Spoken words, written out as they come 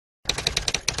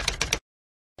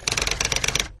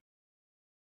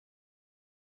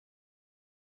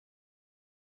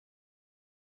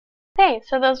Okay,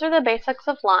 so those are the basics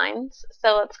of lines.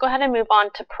 So let's go ahead and move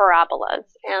on to parabolas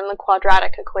and the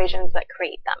quadratic equations that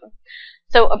create them.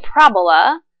 So a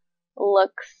parabola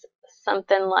looks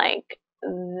something like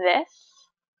this.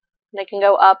 They can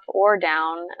go up or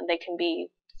down. They can be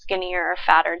skinnier or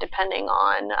fatter depending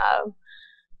on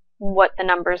what the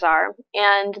numbers are.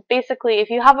 And basically, if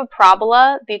you have a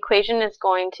parabola, the equation is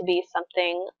going to be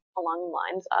something along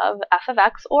the lines of f of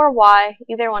x or y,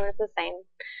 either one is the same,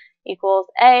 equals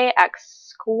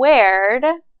ax squared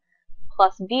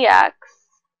plus bx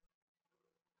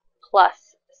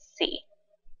plus c.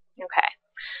 Okay,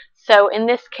 so in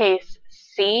this case,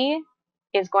 c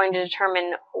is going to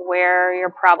determine where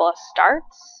your parabola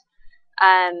starts,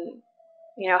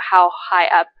 how high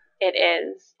up it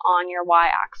is on your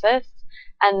y-axis,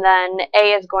 and then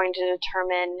a is going to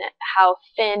determine how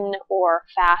thin or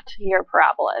fat your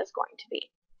parabola is going to be.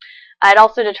 It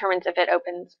also determines if it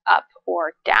opens up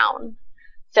or down.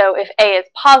 So if a is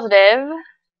positive,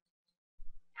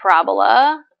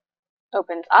 parabola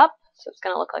opens up, so it's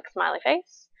going to look like a smiley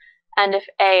face. And if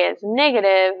a is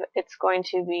negative, it's going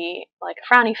to be like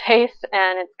a frowny face,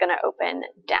 and it's going to open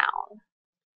down.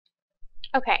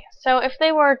 Okay, so if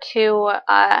they were to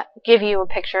give you a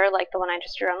picture like the one I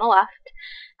just drew on the left,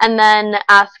 and then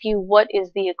ask you what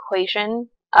is the equation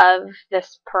of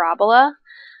this parabola,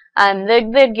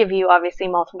 they'd give you obviously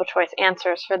multiple choice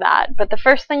answers for that, but the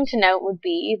first thing to note would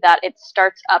be that it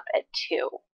starts up at 2.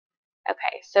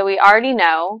 Okay, so we already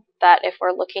know that if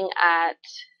we're looking at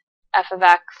f of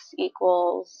x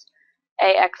equals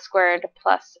ax squared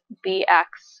plus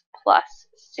bx plus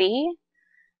c,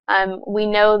 we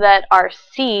know that our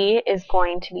c is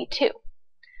going to be 2.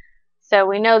 So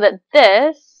we know that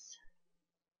this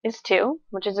is 2,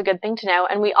 which is a good thing to know,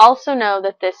 and we also know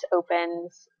that this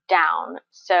opens down,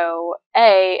 so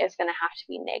a is going to have to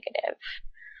be negative.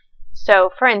 So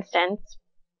for instance,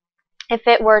 if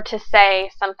it were to say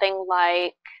something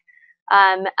like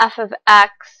f of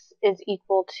x is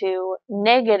equal to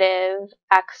negative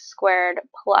x squared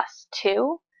plus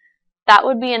 2, that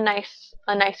would be a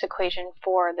nice equation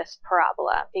for this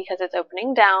parabola because it's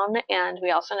opening down, and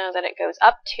we also know that it goes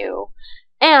up 2.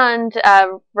 And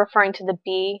referring to the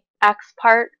bx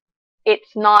part,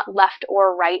 it's not left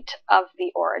or right of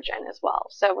the origin as well.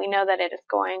 So we know that it is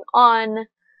going on,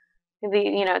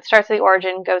 it starts at the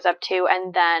origin, goes up 2,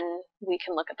 and then we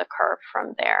can look at the curve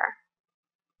from there.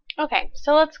 Okay,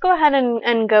 so let's go ahead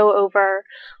and go over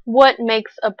what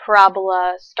makes a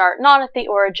parabola start not at the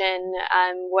origin,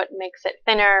 what makes it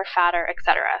thinner, fatter,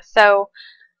 etc. So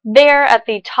there at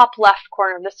the top left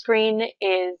corner of the screen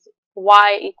is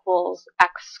y equals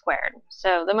x squared.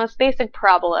 So the most basic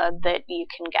parabola that you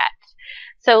can get.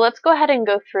 So let's go ahead and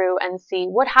go through and see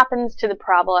what happens to the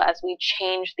parabola as we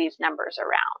change these numbers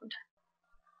around.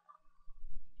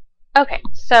 Okay,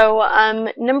 so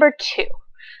number 2.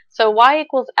 So y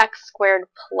equals x squared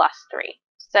plus 3.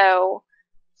 So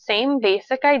same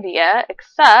basic idea,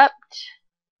 except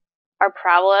our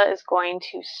parabola is going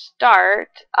to start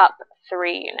up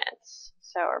 3 units.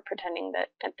 So we're pretending that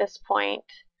at this point,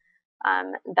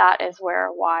 that is where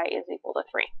y is equal to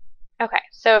 3. Okay,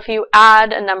 so if you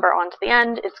add a number onto the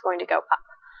end, it's going to go up.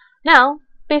 Now,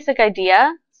 basic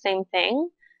idea, same thing.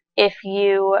 If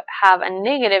you have a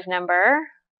negative number,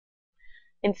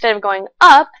 instead of going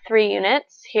up 3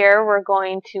 units, here we're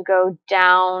going to go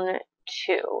down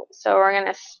 2. So we're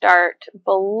going to start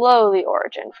below the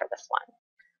origin for this one.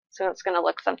 So it's going to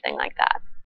look something like that.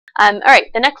 All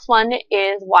right, the next one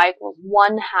is y equals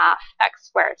 1/2 x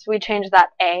squared. So we change that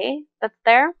a that's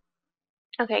there.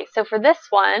 Okay, so for this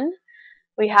one,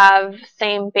 we have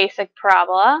same basic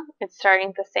parabola. It's starting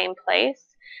at the same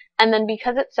place. And then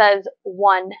because it says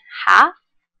 1/2,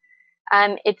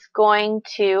 it's going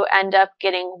to end up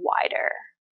getting wider.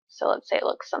 So let's say it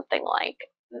looks something like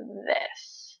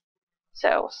this.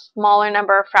 So smaller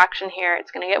number of fraction here,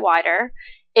 it's going to get wider.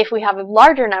 If we have a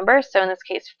larger number, so in this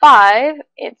case 5,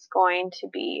 it's going to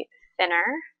be thinner.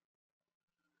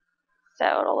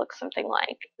 So it'll look something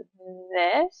like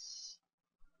this.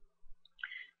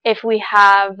 If we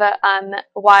have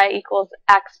y equals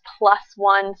x plus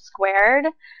 1 squared,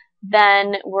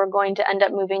 then we're going to end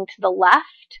up moving to the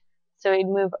left. So we'd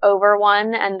move over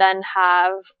 1 and then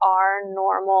have our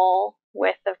normal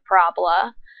width of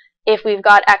parabola. If we've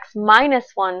got x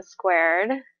minus 1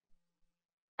 squared,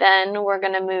 then we're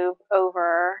going to move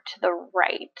over to the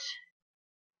right.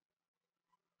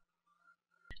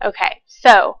 Okay,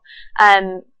 so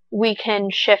we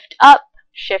can shift up,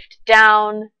 shift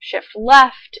down, shift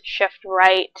left, shift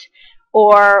right,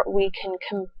 or we can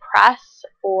compress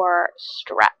or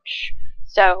stretch.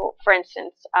 So, for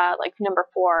instance, like number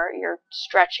 4, you're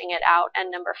stretching it out,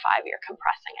 and number 5, you're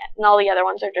compressing it. And all the other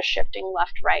ones are just shifting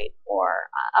left, right, or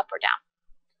up or down.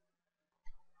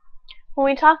 When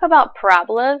we talk about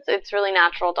parabolas, it's really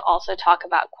natural to also talk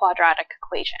about quadratic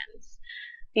equations.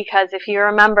 Because if you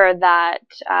remember that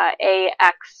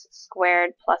ax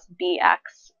squared plus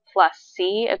bx plus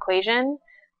c equation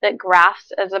that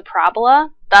graphs as a parabola,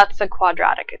 that's a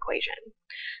quadratic equation.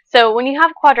 So when you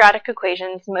have quadratic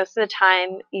equations, most of the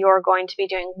time you're going to be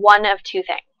doing one of two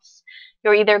things.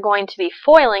 You're either going to be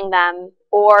foiling them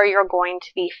or you're going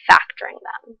to be factoring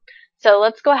them. So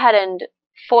let's go ahead and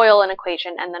FOIL an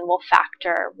equation, and then we'll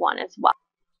factor one as well.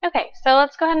 Okay, so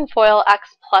let's go ahead and FOIL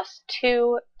x plus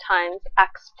 2 times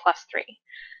x plus 3.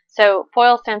 So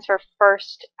FOIL stands for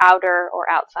first, outer, or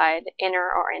outside, inner,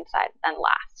 or inside, then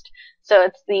last. So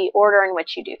it's the order in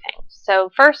which you do things.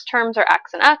 So first terms are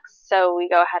x and x, so we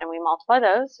go ahead and we multiply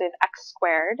those. So we have x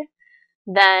squared.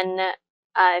 Then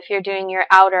if you're doing your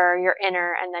outer, your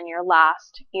inner, and then your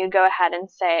last, you go ahead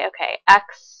and say, okay,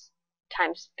 x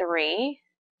times 3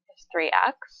 is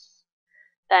 3x.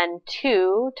 Then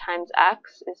 2 times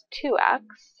x is 2x.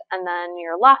 And then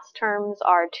your last terms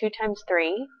are 2 times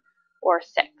 3, or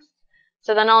 6.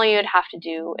 So then all you would have to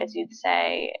do is you'd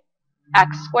say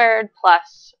x squared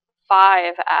plus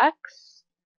 5x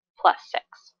plus 6.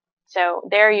 So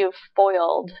there you've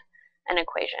FOILed an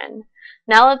equation.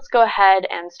 Now let's go ahead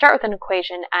and start with an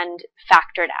equation and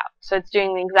factor it out. So it's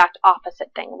doing the exact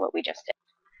opposite thing of what we just did.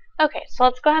 Okay, so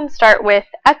let's go ahead and start with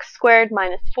x squared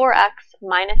minus 4x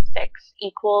minus 6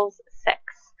 equals 6.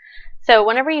 So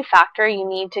whenever you factor, you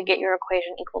need to get your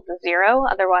equation equal to 0,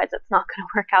 otherwise it's not going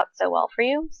to work out so well for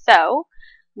you. So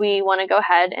we want to go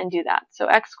ahead and do that. So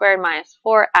x squared minus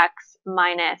 4x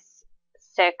minus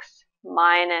 6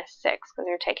 minus 6, because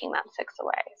you're taking that 6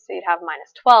 away. So you'd have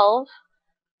minus 12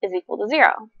 is equal to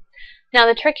 0. Now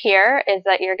the trick here is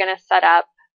that you're going to set up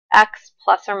x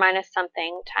plus or minus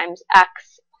something times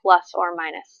x plus or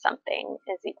minus something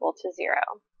is equal to 0.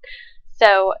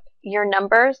 So your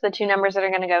numbers, the two numbers that are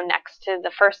going to go next to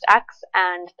the first x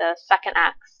and the second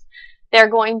x, they're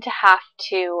going to have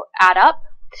to add up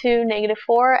to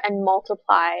 -4 and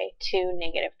multiply to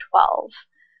 -12.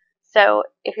 So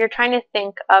if you're trying to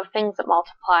think of things that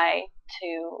multiply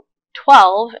to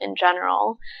 12 in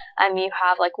general, you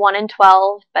have like 1 and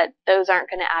 12, but those aren't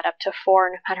going to add up to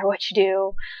 4 no matter what you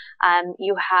do.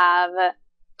 You have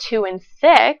 2 and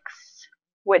 6,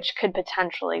 which could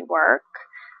potentially work,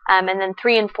 and then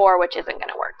 3 and 4, which isn't going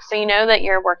to work. So you know that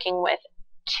you're working with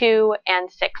 2 and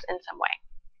 6 in some way.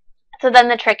 So then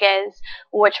the trick is,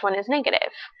 which one is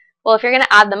negative? Well, if you're going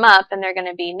to add them up and they're going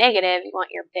to be negative, you want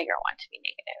your bigger one to be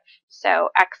negative. So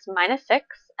x minus 6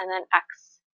 and then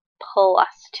x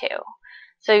plus 2.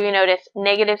 So you notice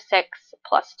 -6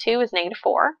 plus 2 is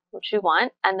 -4, which we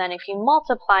want. And then if you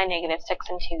multiply -6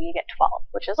 and 2, you get 12,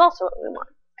 which is also what we want.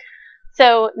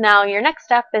 So now your next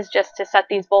step is just to set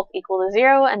these both equal to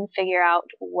 0 and figure out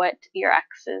what your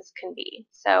x's can be.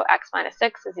 So x minus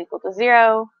 6 is equal to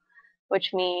 0,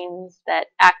 which means that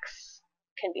x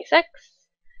can be 6.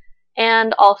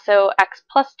 And also x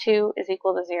plus 2 is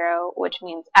equal to 0, which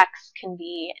means x can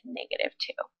be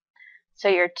 -2. So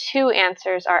your two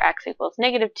answers are x equals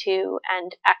 -2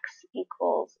 and x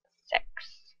equals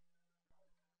 6.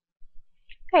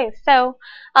 Okay, so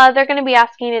they're going to be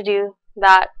asking you to do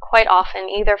that quite often,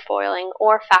 either foiling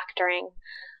or factoring.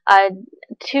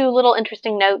 Two little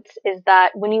interesting notes is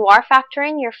that when you are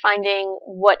factoring, you're finding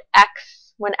when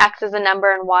x is a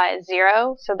number and y is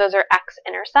 0, so those are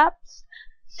x-intercepts.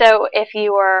 So if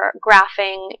you were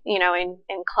graphing,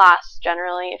 in class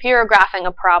generally, if you were graphing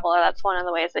a parabola, that's one of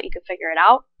the ways that you could figure it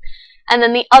out. And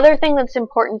then the other thing that's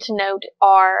important to note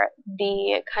are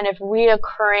the kind of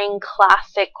reoccurring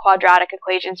classic quadratic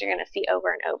equations you're going to see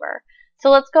over and over. So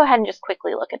let's go ahead and just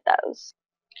quickly look at those.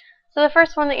 So the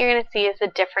first one that you're going to see is the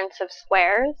difference of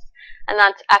squares, and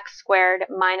that's x squared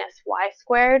minus y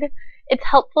squared. It's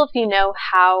helpful if you know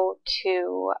how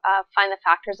to find the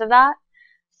factors of that.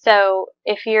 So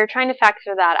if you're trying to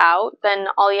factor that out, then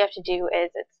all you have to do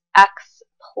is it's x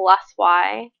plus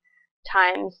y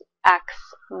times x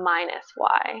minus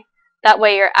y. That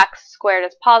way your x squared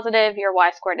is positive, your y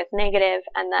squared is negative,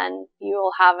 and then you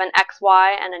will have an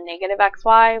xy and a negative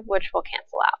xy, which will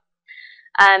cancel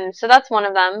out. So that's one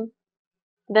of them.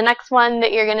 The next one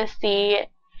that you're going to see,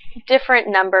 different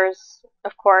numbers,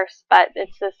 of course, but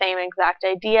it's the same exact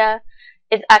idea,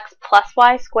 is x plus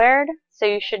y squared. So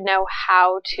you should know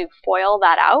how to FOIL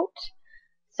that out.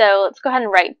 So let's go ahead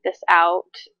and write this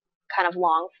out kind of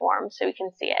long form so we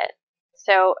can see it.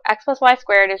 So x plus y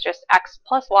squared is just x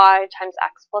plus y times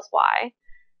x plus y.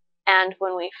 And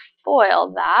when we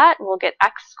FOIL that, we'll get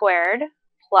x squared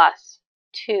plus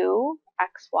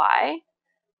 2xy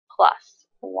plus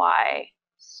y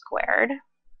squared.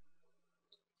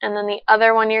 And then the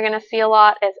other one you're going to see a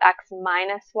lot is x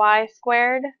minus y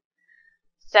squared.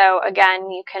 So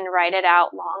again, you can write it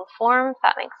out long form if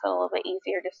that makes it a little bit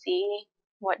easier to see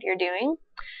what you're doing.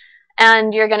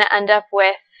 And you're going to end up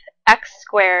with x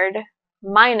squared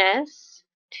minus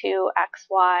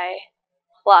 2xy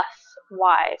plus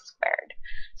y squared.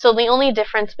 So the only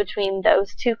difference between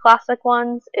those two classic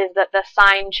ones is that the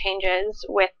sign changes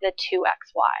with the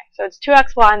 2xy. So it's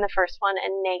 2xy in the first one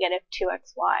and negative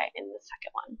 2xy in the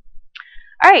second one.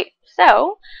 Alright,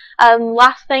 so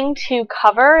last thing to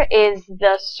cover is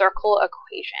the circle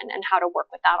equation and how to work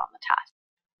with that on the test.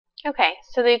 Okay,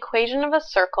 so the equation of a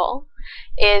circle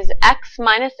is x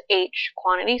minus h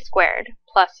quantity squared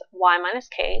plus y minus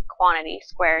k quantity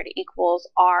squared equals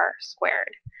r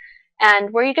squared.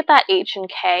 And where you get that h and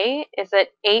k is that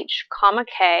h comma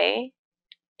k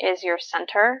is your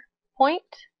center point,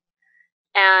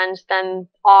 and then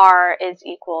r is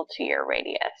equal to your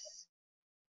radius.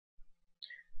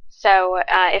 So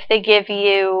if they give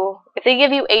you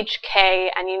hk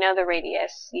and you know the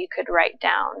radius, you could write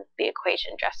down the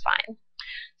equation just fine.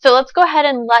 So let's go ahead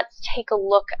and let's take a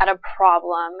look at a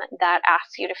problem that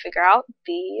asks you to figure out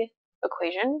the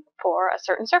equation for a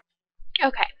certain circle.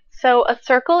 Okay, so a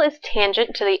circle is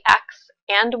tangent to the x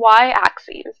and y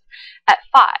axes at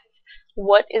 5.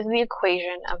 What is the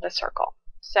equation of the circle?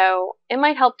 So it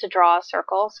might help to draw a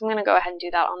circle, so I'm going to go ahead and do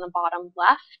that on the bottom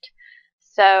left.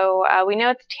 So we know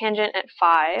it's tangent at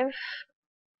 5.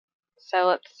 So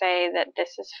let's say that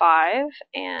this is 5,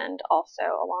 and also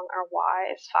along our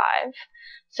y is 5.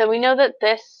 So we know that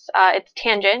this, it's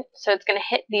tangent, so it's going to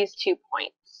hit these 2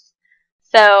 points.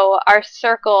 So our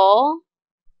circle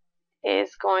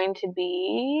is going to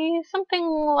be something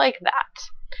like that.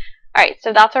 Alright,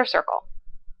 so that's our circle.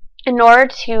 In order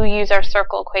to use our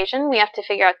circle equation, we have to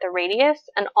figure out the radius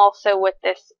and also what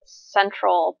this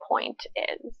central point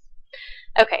is.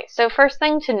 Okay, so first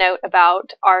thing to note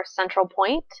about our central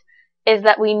point is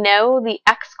that we know the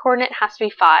x-coordinate has to be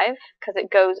 5 because it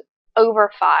goes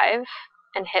over 5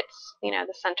 and hits,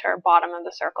 the center bottom of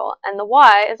the circle, and the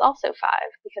y is also 5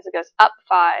 because it goes up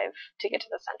 5 to get to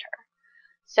the center.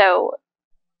 So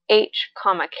h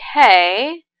comma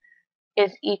k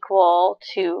is equal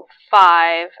to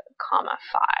 5 comma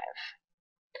 5.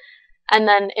 And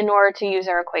then in order to use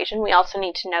our equation, we also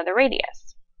need to know the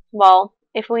radius. Well,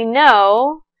 if we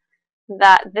know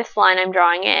that this line I'm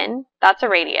drawing in, that's a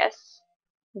radius,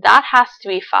 that has to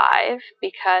be 5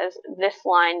 because this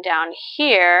line down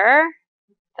here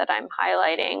that I'm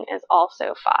highlighting is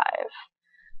also 5.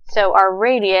 So our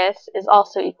radius is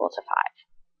also equal to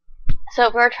 5. So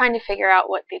if we're trying to figure out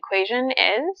what the equation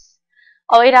is,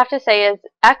 all we'd have to say is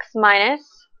x minus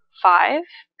 5,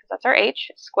 because that's our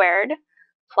h, squared,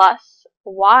 plus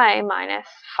y minus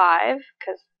 5,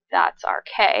 because that's our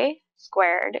k,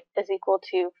 squared, is equal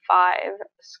to 5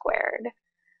 squared.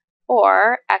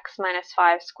 Or x minus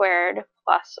 5 squared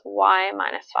plus y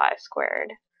minus 5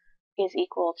 squared is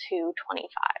equal to 25.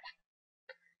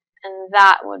 And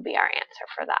that would be our answer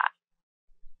for that.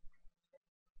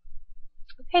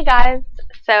 Okay guys,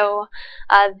 so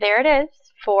there it is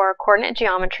for coordinate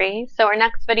geometry. So our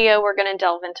next video we're going to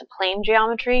delve into plane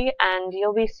geometry, and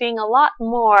you'll be seeing a lot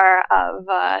more of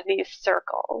these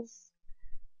circles.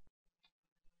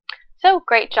 So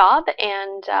great job,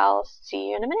 and I'll see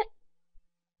you in a minute.